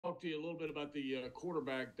to you a little bit about the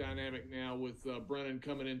quarterback dynamic now with Brennan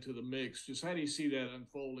coming into the mix. Just how do you see that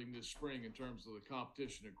unfolding this spring in terms of the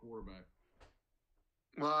competition at quarterback?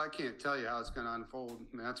 Well, I can't tell you how it's going to unfold.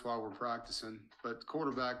 I mean, that's why we're practicing. But the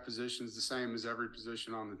quarterback position is the same as every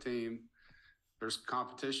position on the team. There's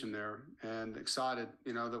competition there, and excited,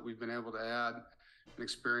 that we've been able to add an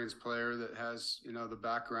experienced player that has, the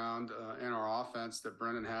background in our offense that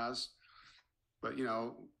Brennan has. But,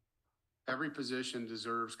 every position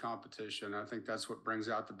deserves competition. I think that's what brings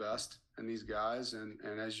out the best in these guys. And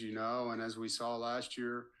as you know, and as we saw last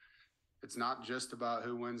year, it's not just about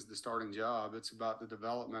who wins the starting job. It's about the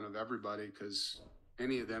development of everybody, because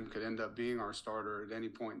any of them could end up being our starter at any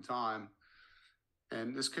point in time.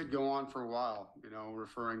 And this could go on for a while,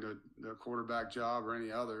 referring to the quarterback job or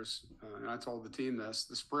any others. And I told the team this.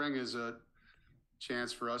 The spring is a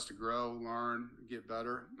chance for us to grow, learn, get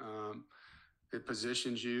better. It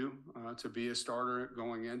positions you to be a starter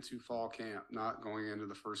going into fall camp, not going into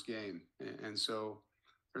the first game. And so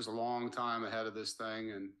there's a long time ahead of this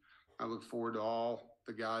thing, and I look forward to all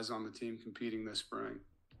the guys on the team competing this spring.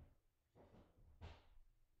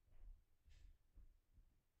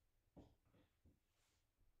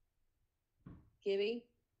 Gibby?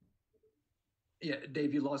 Yeah,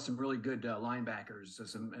 Dave, you lost some really good linebackers,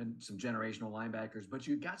 some generational linebackers, but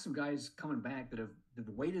you got some guys coming back that have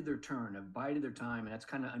waited their turn, have bided their time, and that's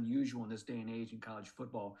kind of unusual in this day and age in college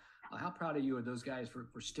football. How proud are you of those guys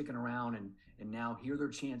for sticking around and now here their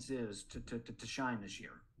chance is to shine this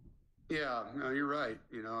year? Yeah, no, you're right.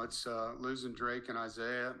 It's losing Drake and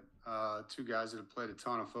Isaiah, two guys that have played a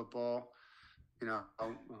ton of football.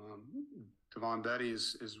 Devon Betty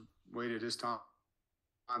has waited his time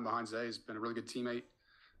behind Zay. He's been a really good teammate.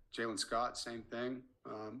 Jalen Scott, same thing.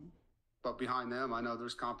 But behind them, I know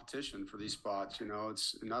there's competition for these spots.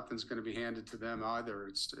 It's nothing's going to be handed to them either.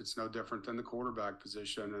 It's no different than the quarterback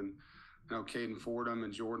position. And Caden Fordham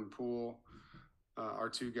and Jordan Poole are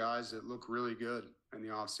two guys that look really good in the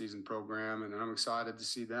offseason program, and I'm excited to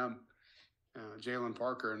see them. Jalen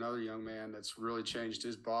Parker, another young man that's really changed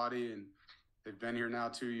his body, and they've been here now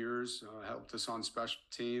 2 years, helped us on special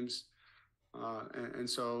teams. And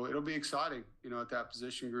so it'll be exciting, at that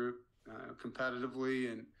position group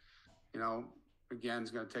competitively. And, again,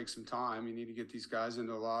 it's going to take some time. You need to get these guys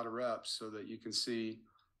into a lot of reps so that you can see,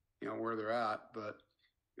 where they're at. But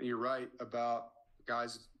you're right about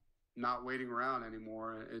guys not waiting around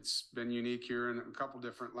anymore. It's been unique here in a couple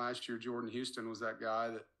different. Last year, Jordan Houston was that guy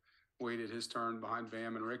that waited his turn behind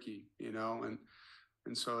Bam and Ricky,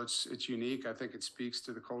 and so it's unique. I think it speaks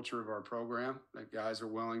to the culture of our program that guys are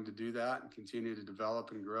willing to do that and continue to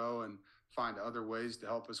develop and grow and find other ways to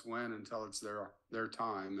help us win until it's their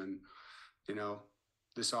time. And,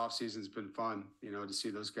 this offseason's been fun, to see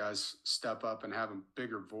those guys step up and have a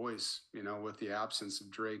bigger voice, with the absence of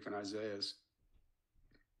Drake and Isaiah's.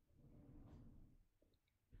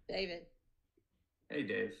 David? Hey,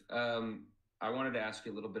 Dave. I wanted to ask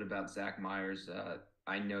you a little bit about Zach Myers.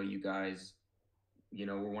 I know you guys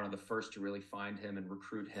were one of the first to really find him and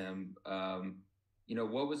recruit him.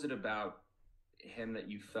 What was it about him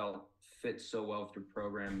that you felt fit so well with your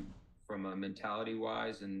program from a mentality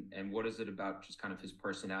wise? And what is it about just kind of his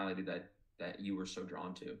personality that you were so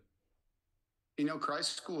drawn to?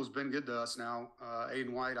 Christ School has been good to us now.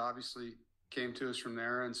 Aiden White obviously came to us from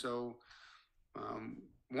there. And so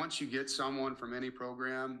once you get someone from any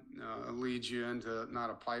program, it leads you into not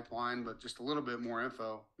a pipeline, but just a little bit more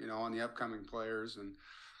info, on the upcoming players. And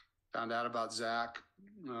found out about Zach.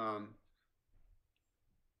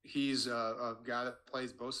 He's a guy that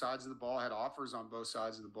plays both sides of the ball, had offers on both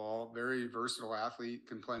sides of the ball, very versatile athlete,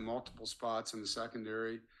 can play multiple spots in the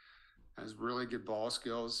secondary, has really good ball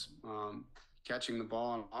skills, catching the ball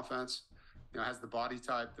on offense, has the body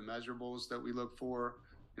type, the measurables that we look for.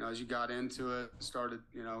 As you got into it, started,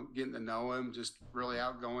 getting to know him, just really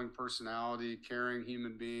outgoing personality, caring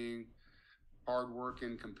human being,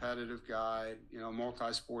 hardworking, competitive guy,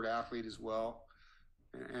 multi-sport athlete as well,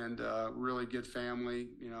 and really good family.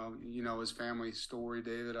 His family story,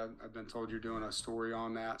 David. I've been told you're doing a story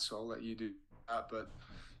on that, so I'll let you do that. But,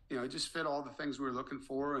 it just fit all the things we were looking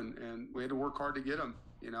for, and we had to work hard to get him.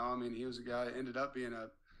 He was a guy that ended up being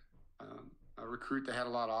a recruit that had a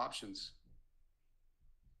lot of options.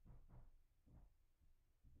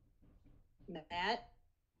 Matt?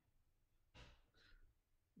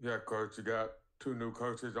 Yeah, Coach, you got two new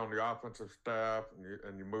coaches on the offensive staff,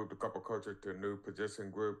 and you moved a couple coaches to new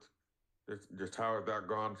position groups. Just how has that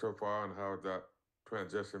gone so far, and how has that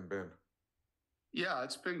transition been? Yeah,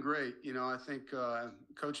 it's been great. I think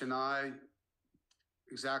Coach and I,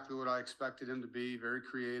 exactly what I expected him to be, very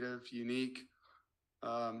creative, unique,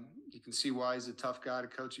 You can see why he's a tough guy to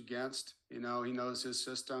coach against. You know, he knows his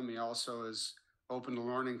system. He also is open to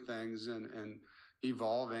learning things and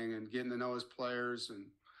evolving and getting to know his players, and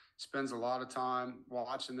spends a lot of time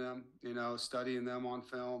watching them, you know, studying them on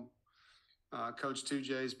film. Coach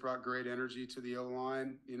 2J's brought great energy to the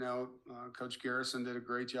O-line. You know, Coach Garrison did a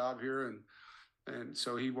great job here, and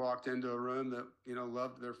so he walked into a room that, you know,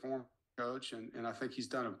 loved their former coach, and I think he's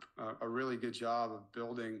done a really good job of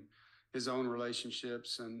building his own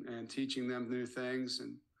relationships and teaching them new things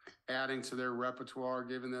and adding to their repertoire,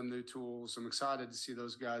 giving them new tools. I'm excited to see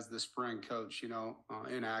those guys this spring coach, you know,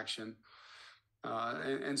 in action.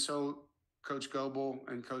 And so Coach Goebel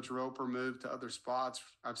and Coach Roper moved to other spots.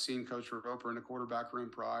 I've seen Coach Roper in the quarterback room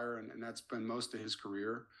prior, and that's been most of his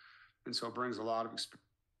career. And so it brings a lot of experience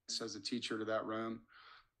as a teacher to that room.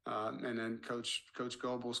 And then Coach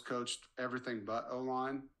Goebel's coached everything but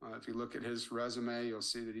O-line. If you look at his resume, you'll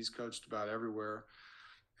see that he's coached about everywhere.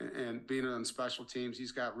 And being on special teams,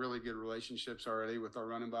 he's got really good relationships already with our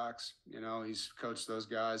running backs. You know, he's coached those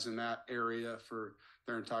guys in that area for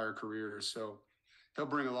their entire careers. So he'll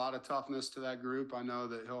bring a lot of toughness to that group. I know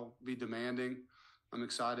that he'll be demanding. I'm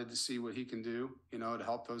excited to see what he can do, you know, to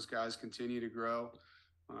help those guys continue to grow.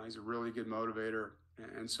 He's a really good motivator.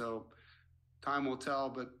 And so time will tell,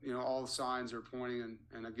 but, you know, all the signs are pointing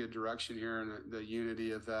in a good direction here, and the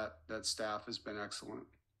unity of that staff has been excellent.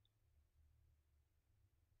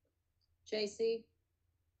 JC?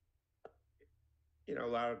 You know, a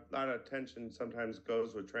lot of attention sometimes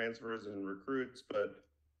goes with transfers and recruits, but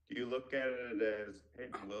do you look at it as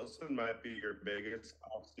Hayden Wilson might be your biggest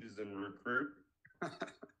offseason recruit?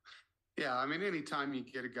 Yeah, I mean, anytime you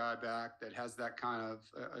get a guy back that has that kind of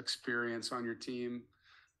experience on your team,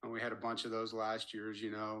 and we had a bunch of those last year,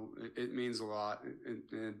 you know, it means a lot.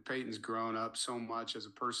 And Peyton's grown up so much as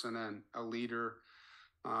a person and a leader.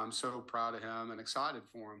 I'm so proud of him and excited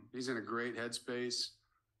for him. He's in a great headspace.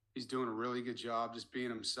 He's doing a really good job just being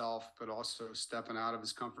himself, but also stepping out of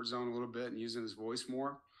his comfort zone a little bit and using his voice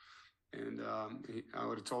more. And I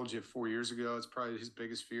would have told you 4 years ago, it's probably his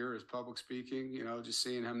biggest fear is public speaking. You know, just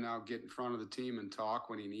seeing him now get in front of the team and talk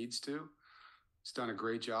when he needs to. He's done a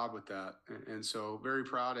great job with that. And so very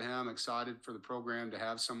proud of him, excited for the program to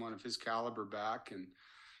have someone of his caliber back, and,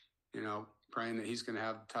 you know, praying that he's going to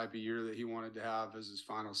have the type of year that he wanted to have as his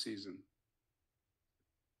final season.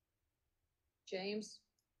 James?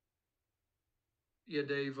 Yeah,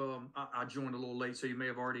 Dave, I joined a little late, so you may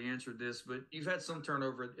have already answered this, but you've had some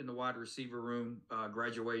turnover in the wide receiver room,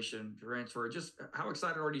 graduation, transfer. Just how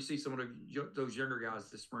excited are you to see some of those younger guys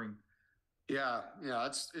this spring? Yeah,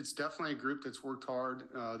 it's definitely a group that's worked hard.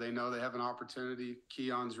 They know they have an opportunity.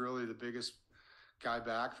 Keon's really the biggest guy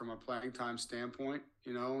back from a playing time standpoint,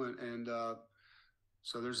 you know, and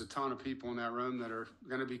so there's a ton of people in that room that are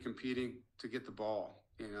going to be competing to get the ball,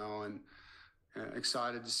 you know, and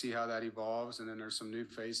excited to see how that evolves. And then there's some new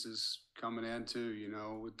faces coming in too, you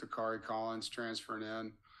know, with Dakari Collins transferring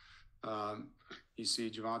in. You see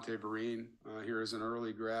Javante Vereen here as an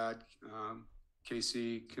early grad.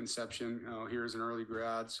 Casey Conception here as an early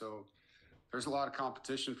grad. So there's a lot of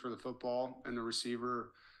competition for the football and the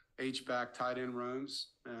receiver H-back tight end rooms.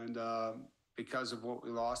 And because of what we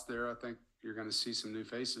lost there, I think you're going to see some new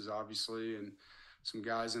faces, obviously, and some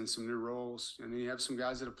guys in some new roles. And then you have some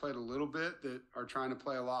guys that have played a little bit that are trying to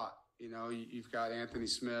play a lot. You know, you've got Anthony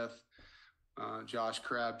Smith, Josh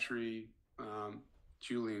Crabtree,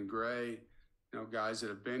 Julian Gray, you know, guys that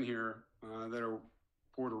have been here that are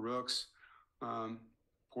Porter Rooks.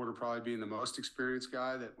 Porter probably being the most experienced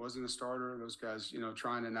guy that wasn't a starter. Those guys, you know,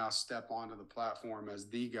 trying to now step onto the platform as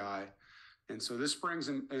the guy. And so this spring's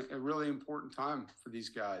a really important time for these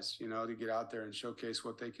guys, you know, to get out there and showcase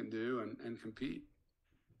what they can do and compete.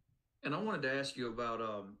 And I wanted to ask you about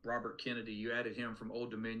Robert Kennedy. You added him from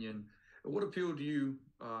Old Dominion. What appealed to you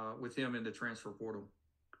with him in the transfer portal?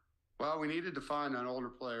 Well, we needed to find an older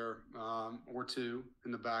player or two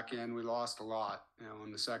in the back end. We lost a lot. You know,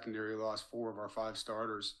 in the secondary, we lost 4 of our 5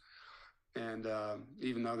 starters. And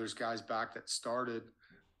even though there's guys back that started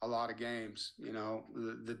a lot of games, you know,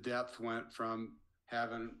 the depth went from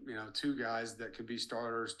having, you know, 2 guys that could be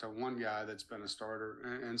starters to 1 guy that's been a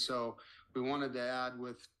starter. And so we wanted to add,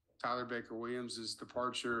 with Tyler Baker-Williams'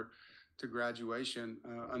 departure to graduation,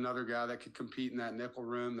 another guy that could compete in that nickel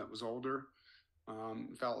room that was older.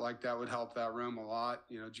 Felt like that would help that room a lot.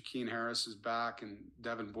 You know, Jakeem Harris is back and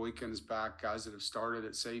Devin Boykin is back, guys that have started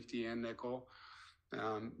at safety and nickel.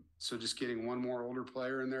 So just getting 1 more older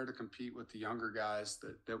player in there to compete with the younger guys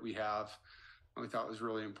that we have, we thought was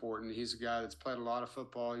really important. He's a guy that's played a lot of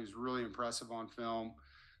football. He's really impressive on film.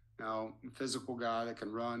 You know, physical guy that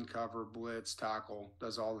can run, cover, blitz, tackle,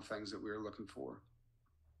 does all the things that we were looking for.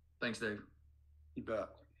 Thanks, Dave. You bet.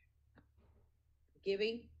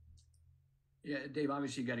 Gibby, Yeah, Dave,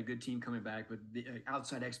 obviously you got a good team coming back, but the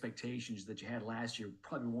outside expectations that you had last year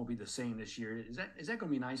probably won't be the same this year. Is that going to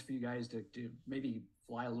be nice for you guys to maybe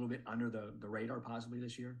fly a little bit under the radar possibly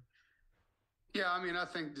this year? Yeah, I mean, I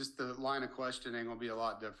think just the line of questioning will be a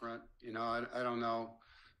lot different. You know, I don't know.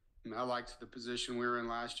 I mean, I liked the position we were in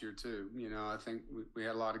last year too. You know, I think we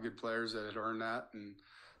had a lot of good players that had earned that, and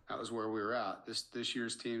that was where we were at. This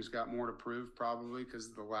year's team's got more to prove probably because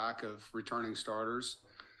of the lack of returning starters,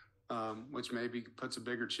 which maybe puts a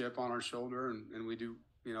bigger chip on our shoulder, and we do,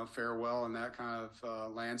 you know, fare well in that kind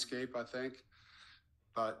of landscape, I think.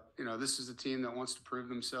 But, you know, this is a team that wants to prove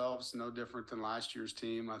themselves, no different than last year's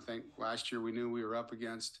team. I think last year we knew we were up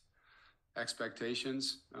against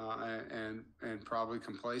expectations and probably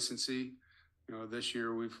complacency. You know, this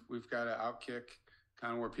year we've got to outkick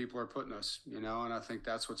kind of where people are putting us, you know, and I think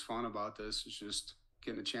that's what's fun about this is just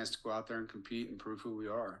getting a chance to go out there and compete and prove who we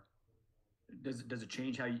are. Does it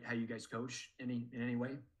change how you guys coach in any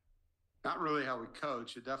way? Not really how we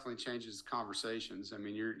coach. It definitely changes conversations. I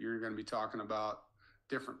mean, you're going to be talking about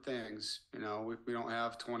different things. You know, we don't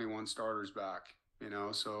have 21 starters back, you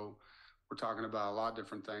know, so we're talking about a lot of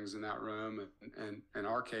different things in that room. And in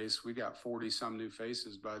our case, we got 40 some new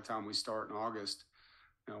faces by the time we start in August.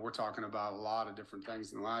 You know, we're talking about a lot of different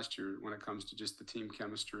things than last year when it comes to just the team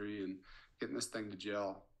chemistry and getting this thing to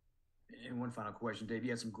gel. And one final question, Dave, you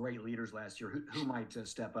had some great leaders last year. Who might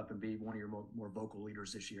step up and be one of your more vocal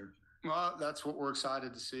leaders this year? Well, that's what we're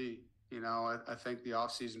excited to see. You know, I think the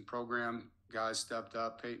offseason program guys stepped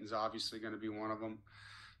up. Peyton's obviously going to be one of them.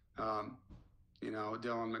 You know,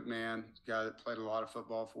 Dylan McMahon, guy that played a lot of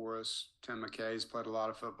football for us. Tim McKay's played a lot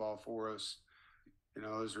of football for us. You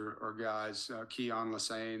know, those are guys. Keon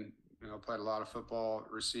Lassane, you know, played a lot of football,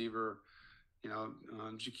 receiver. You know,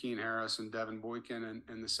 Jakeem Harris and Devin Boykin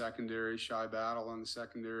in the secondary, Shy Battle in the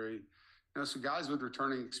secondary. You know, so guys with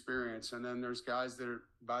returning experience. And then there's guys that are,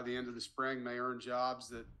 by the end of the spring, may earn jobs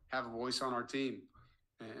that have a voice on our team.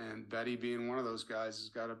 And Betty being one of those guys has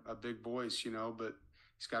got a big voice, you know, but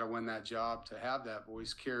he's got to win that job to have that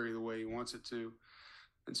voice carry the way he wants it to.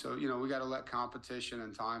 And so, you know, we got to let competition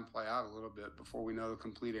and time play out a little bit before we know the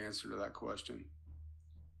complete answer to that question.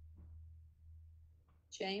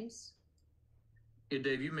 James, Yeah,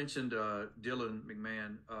 Dave, you mentioned Dylan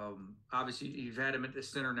McMahon. Obviously, you've had him at the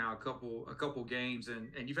center now a couple games,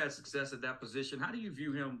 and you've had success at that position. How do you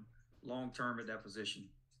view him long term at that position?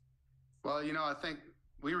 Well, you know, I think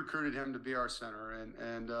we recruited him to be our center,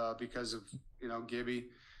 and because of, you know, Gibby,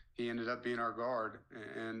 he ended up being our guard.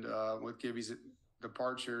 And with Gibby's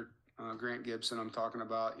departure, Grant Gibson, I'm talking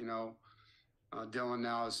about, you know, Dylan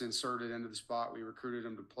now is inserted into the spot. We recruited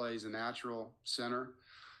him to play as a natural center.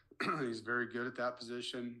 He's very good at that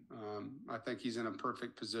position. I think he's in a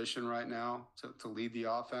perfect position right now to lead the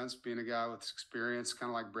offense, being a guy with experience,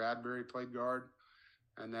 kind of like Bradbury played guard.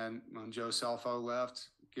 And then when Joe Selfo left,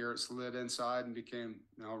 Garrett slid inside and became,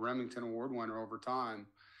 you know, a Remington Award winner over time.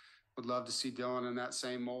 Would love to see Dylan in that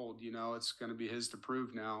same mold. You know, it's going to be his to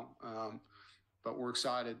prove now. But we're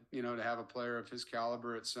excited, you know, to have a player of his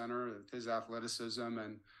caliber at center, his athleticism,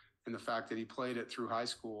 and the fact that he played it through high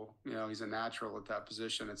school. You know, he's a natural at that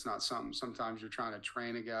position. It's not something sometimes you're trying to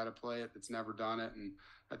train a guy to play it that's never done it, and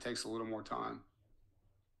that takes a little more time.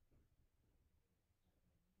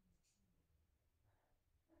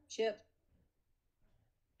 Chip,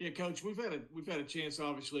 Yeah, Coach, we've had a chance,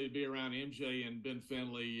 obviously, to be around MJ and Ben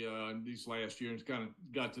Finley these last years. Kind of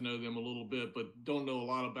got to know them a little bit, but don't know a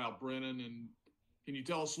lot about Brennan. And can you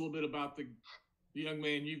tell us a little bit about the young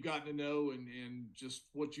man you've gotten to know and just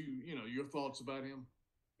what you know, your thoughts about him?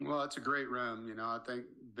 Well, it's a great room. You know, I think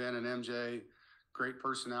Ben and MJ, great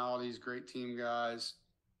personalities, great team guys.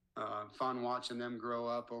 Fun watching them grow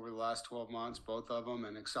up over the last 12 months, both of them,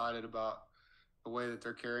 and excited about the way that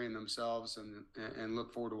they're carrying themselves and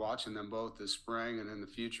look forward to watching them both this spring and in the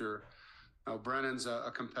future. Brennan's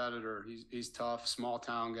a competitor. He's tough, small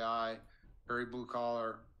town guy, very blue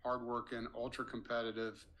collar, hardworking, ultra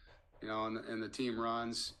competitive. You know, and the team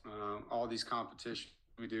runs all these competitions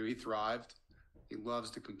we do. He thrived. He loves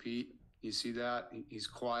to compete. You see that. He's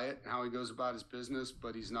quiet in how he goes about his business,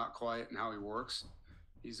 but he's not quiet in how he works.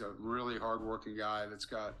 He's a really hardworking guy that's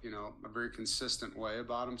got, you know, a very consistent way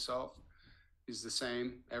about himself. He's the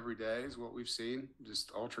same every day is what we've seen,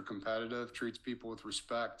 just ultra competitive, treats people with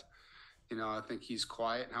respect. You know, I think he's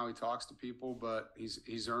quiet in how he talks to people, but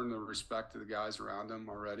he's earned the respect of the guys around him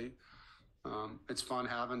already. It's fun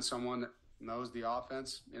having someone that knows the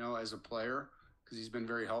offense, you know, as a player, because he's been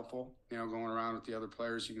very helpful, you know, going around with the other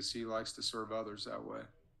players. You can see he likes to serve others that way.